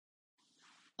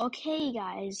Okay,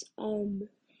 guys.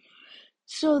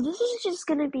 So this is just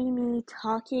gonna be me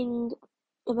talking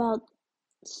about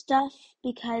stuff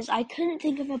because I couldn't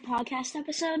think of a podcast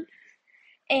episode,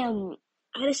 and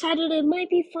I decided it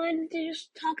might be fun to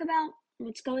just talk about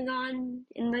what's going on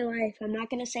in my life. I'm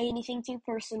not gonna say anything too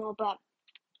personal, but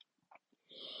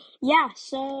yeah.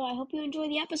 So I hope you enjoy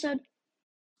the episode.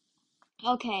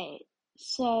 Okay,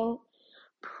 so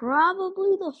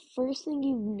probably the first thing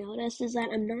you've noticed is that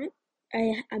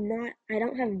I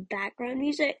don't have background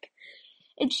music.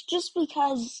 It's just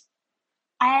because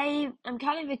I'm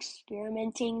kind of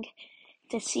experimenting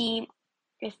to see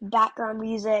if background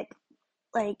music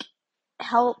like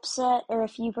helps it, or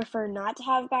if you prefer not to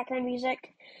have background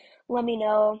music. Let me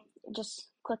know. Just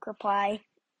click reply.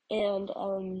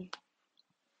 And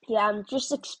yeah, I'm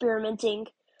just experimenting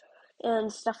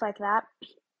and stuff like that.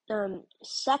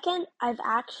 Second, I've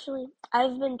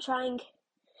been trying.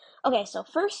 Okay, so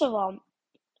first of all,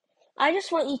 I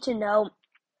just want you to know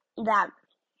that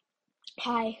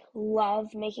I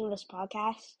love making this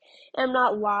podcast. I'm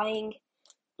not lying.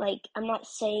 Like, I'm not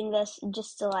saying this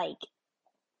just to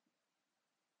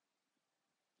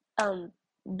um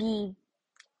be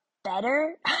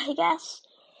better, I guess.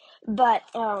 But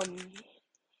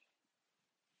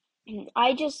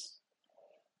I just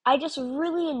I just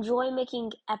really enjoy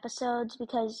making episodes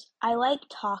because I like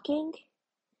talking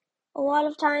a lot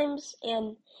of times,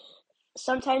 and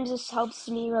sometimes this helps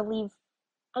me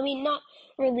not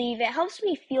relieve, it helps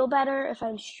me feel better if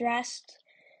I'm stressed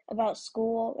about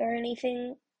school or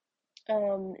anything.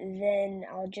 Then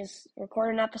I'll just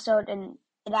record an episode and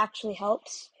it actually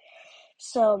helps.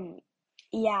 So,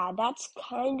 yeah, that's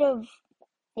kind of,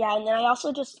 yeah, and then I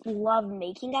also just love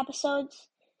making episodes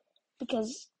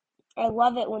because I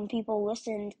love it when people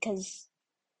listen because,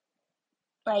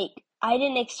 I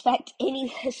didn't expect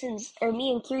any listens, or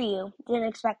me and Kiryu didn't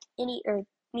expect any, or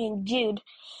me and Jude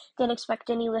didn't expect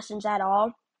any listens at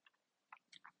all.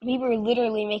 We were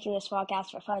literally making this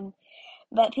podcast for fun,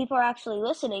 but people are actually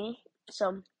listening,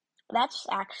 so that's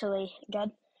actually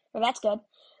good, or that's good.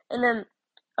 And then,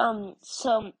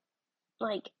 so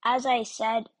as I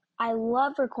said, I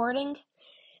love recording,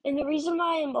 and the reason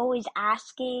why I'm always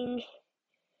asking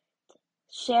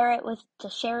share it with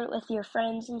your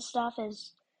friends and stuff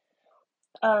is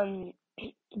um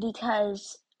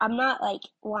because I'm not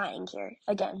lying here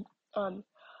again. Um,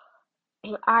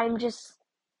 I'm just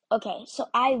okay. So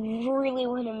I really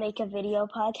want to make a video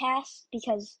podcast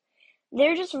because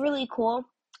they're just really cool.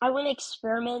 I want to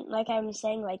experiment, like I'm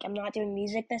saying, like I'm not doing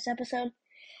music this episode.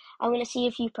 I want to see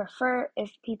if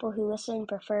people who listen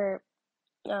prefer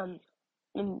um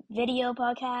video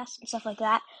podcasts and stuff like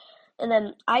that. And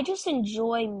then I just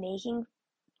enjoy making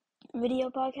video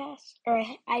podcasts, or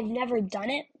I've never done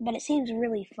it, but it seems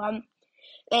really fun.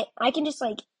 I can just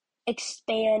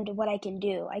expand what I can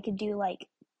do. I could do a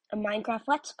Minecraft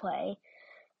Let's Play.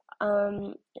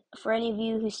 Um, for any of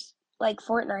you who's like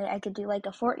Fortnite, I could do like a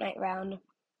Fortnite round,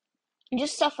 and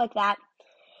just stuff like that.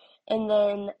 And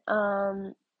then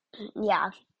yeah,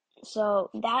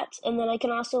 so and then I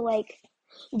can also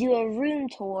do a room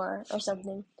tour or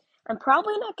something. I'm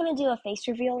probably not gonna do a face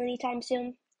reveal anytime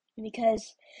soon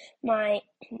because my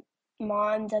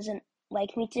mom doesn't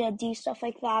like me to do stuff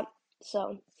like that.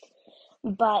 So,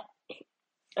 but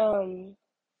um,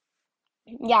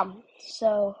 yeah.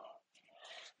 So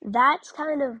that's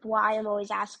kind of why I'm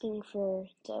always asking for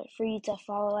you to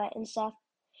follow it and stuff.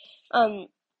 Um,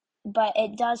 but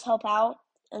it does help out,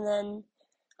 and then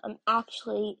I'm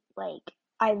actually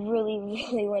I really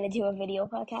really want to do a video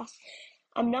podcast.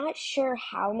 I'm not sure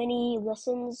how many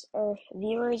listens or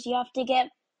viewers you have to get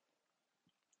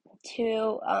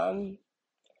to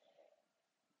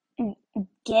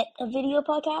get a video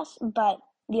podcast, but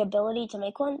the ability to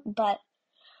make one. But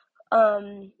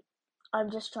um,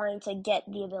 I'm just trying to get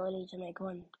the ability to make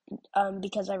one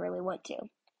because I really want to.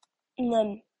 And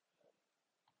then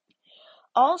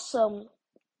also,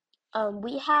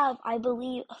 we have, I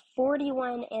believe,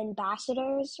 41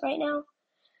 ambassadors right now.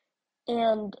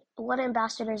 And what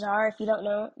ambassadors are, if you don't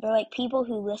know, they're like people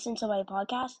who listen to my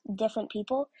podcast, different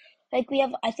people. Like we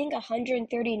have, I think,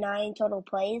 139 total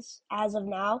plays as of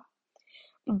now,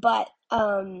 but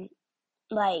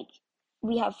like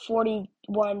we have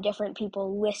 41 different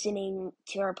people listening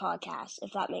to our podcast,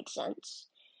 if that makes sense.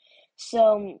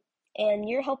 So, and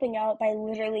you're helping out by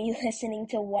literally listening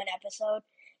to one episode.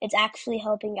 It's actually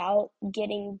helping out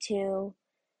getting to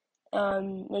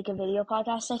make a video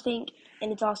podcast, I think.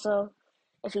 And it's also,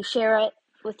 if you share it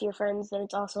with your friends, then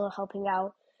it's also helping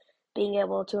out being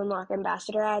able to unlock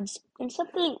ambassador ads. And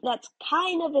something that's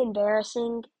kind of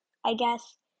embarrassing, I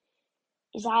guess,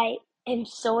 is am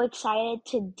so excited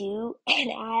to do an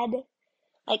ad.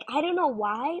 Like, I don't know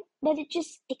why, but it's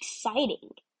just exciting.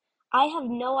 I have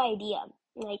no idea.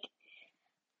 Like,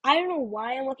 I don't know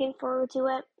why I'm looking forward to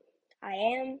it. I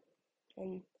am,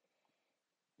 and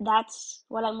that's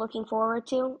what I'm looking forward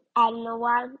to. I don't know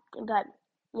why, but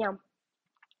yeah.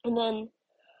 And then,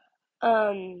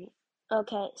 um,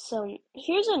 okay, so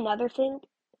here's another thing.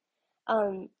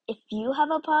 If you have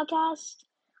a podcast,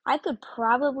 I could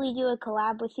probably do a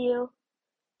collab with you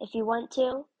if you want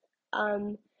to.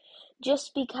 Um,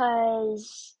 just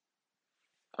because,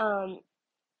 um,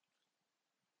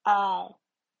 uh,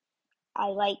 I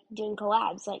like doing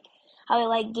collabs, like how I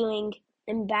like doing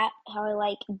how I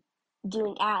like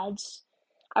doing ads,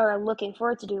 or I'm looking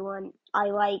forward to do one. I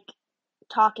like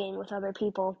talking with other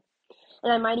people,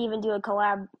 and I might even do a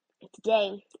collab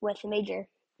today with Major.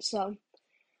 So,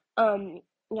 um,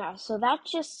 yeah, so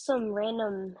that's just some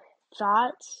random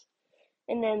thoughts.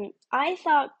 And then I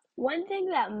thought one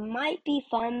thing that might be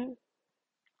fun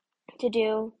to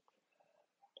do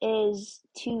is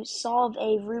to solve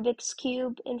a Rubik's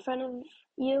Cube in front of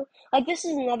you. Like, this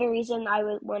is another reason I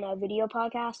would want a video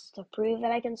podcast to prove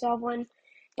that I can solve one.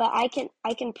 But I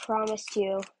can promise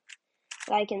you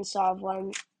that I can solve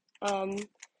one. Um,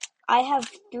 I have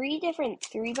 3 different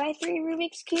 3x3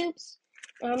 Rubik's Cubes.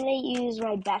 And I'm gonna use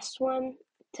my best one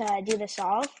to do the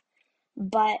solve.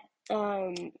 But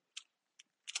um,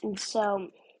 so,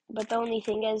 but the only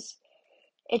thing is,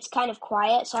 it's kind of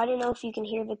quiet, so I don't know if you can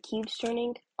hear the cubes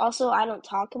turning. Also, I don't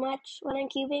talk much when I'm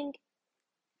cubing,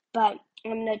 but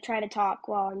I'm gonna try to talk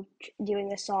while I'm doing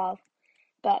the solve.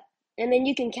 But and then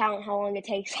you can count how long it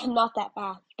takes. I'm not that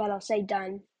fast, but I'll say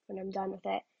done when I'm done with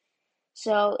it.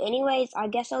 So, anyways, I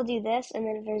guess I'll do this, and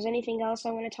then if there's anything else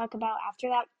I want to talk about after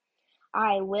that,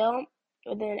 I will.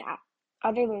 And then,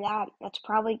 other than that, that's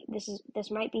probably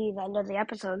this might be the end of the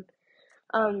episode.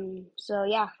 So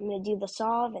yeah, I'm gonna do the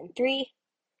solve in 3,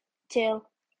 2,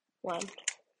 1.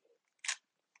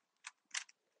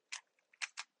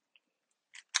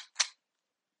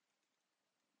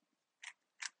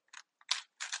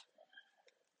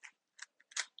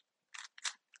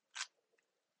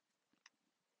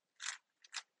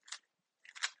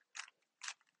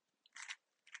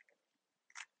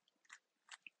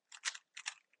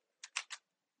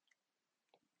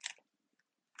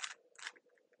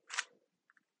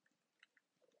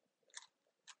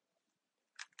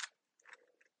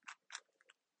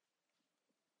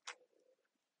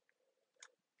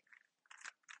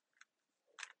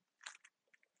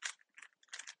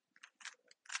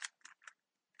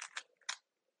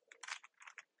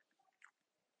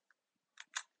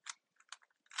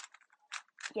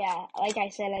 Yeah, like I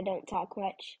said, I don't talk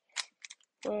much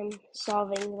when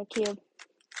solving the cube.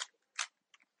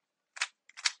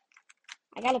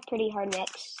 I got a pretty hard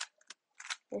mix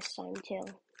this time too,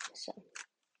 so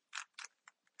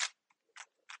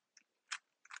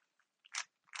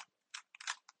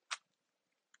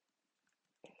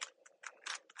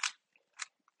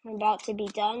I'm about to be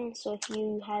done. So if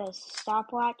you had a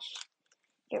stopwatch,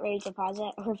 get ready to pause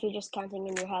it, or if you're just counting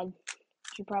in your head,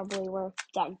 you probably were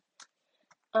done.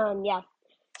 Yeah.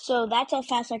 So that's how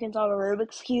fast I can solve a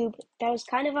Rubik's Cube. That was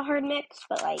kind of a hard mix,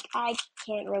 but like I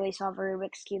can't really solve a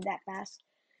Rubik's Cube that fast.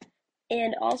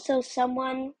 And also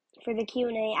someone for the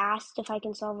Q&A asked if I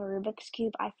can solve a Rubik's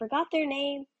Cube. I forgot their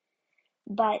name,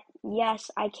 but yes,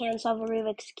 I can solve a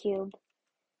Rubik's Cube.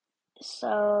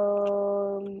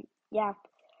 So, yeah.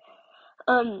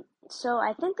 So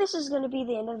I think this is going to be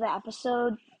the end of the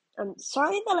episode.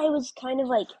 Sorry that I was kind of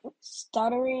like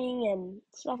stuttering and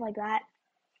stuff like that.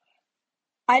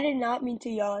 I did not mean to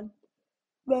yawn,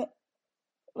 but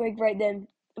like right then.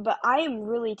 But I am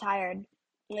really tired,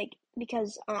 like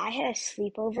because I had a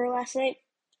sleepover last night,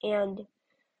 and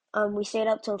we stayed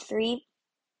up till 3,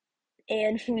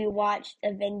 and we watched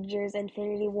Avengers: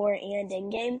 Infinity War and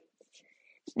Endgame.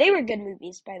 They were good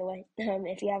movies, by the way.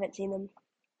 If you haven't seen them,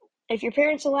 if your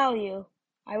parents allow you,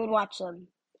 I would watch them.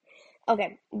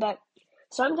 Okay, but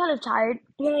so I'm kind of tired.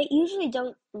 And I usually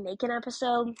don't make an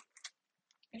episode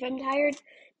if I'm tired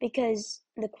because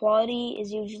the quality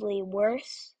is usually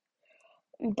worse.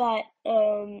 But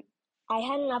I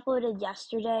hadn't uploaded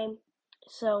yesterday,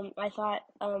 so I thought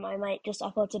I might just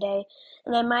upload today,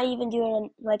 and I might even do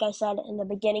it like I said in the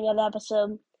beginning of the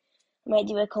episode. I might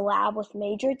do a collab with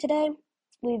Major today.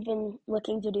 We've been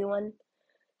looking to do one.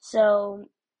 So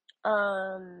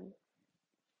um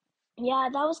yeah,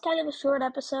 that was kind of a short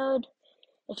episode.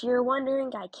 If you're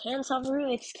wondering, I can solve a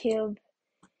Rubik's Cube.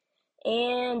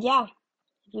 And yeah,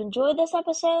 if you enjoyed this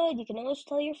episode, you can always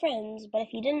tell your friends. But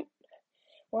if you didn't,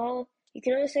 well, you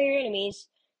can always tell your enemies.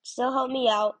 Still help me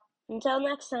out. Until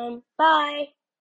next time, bye!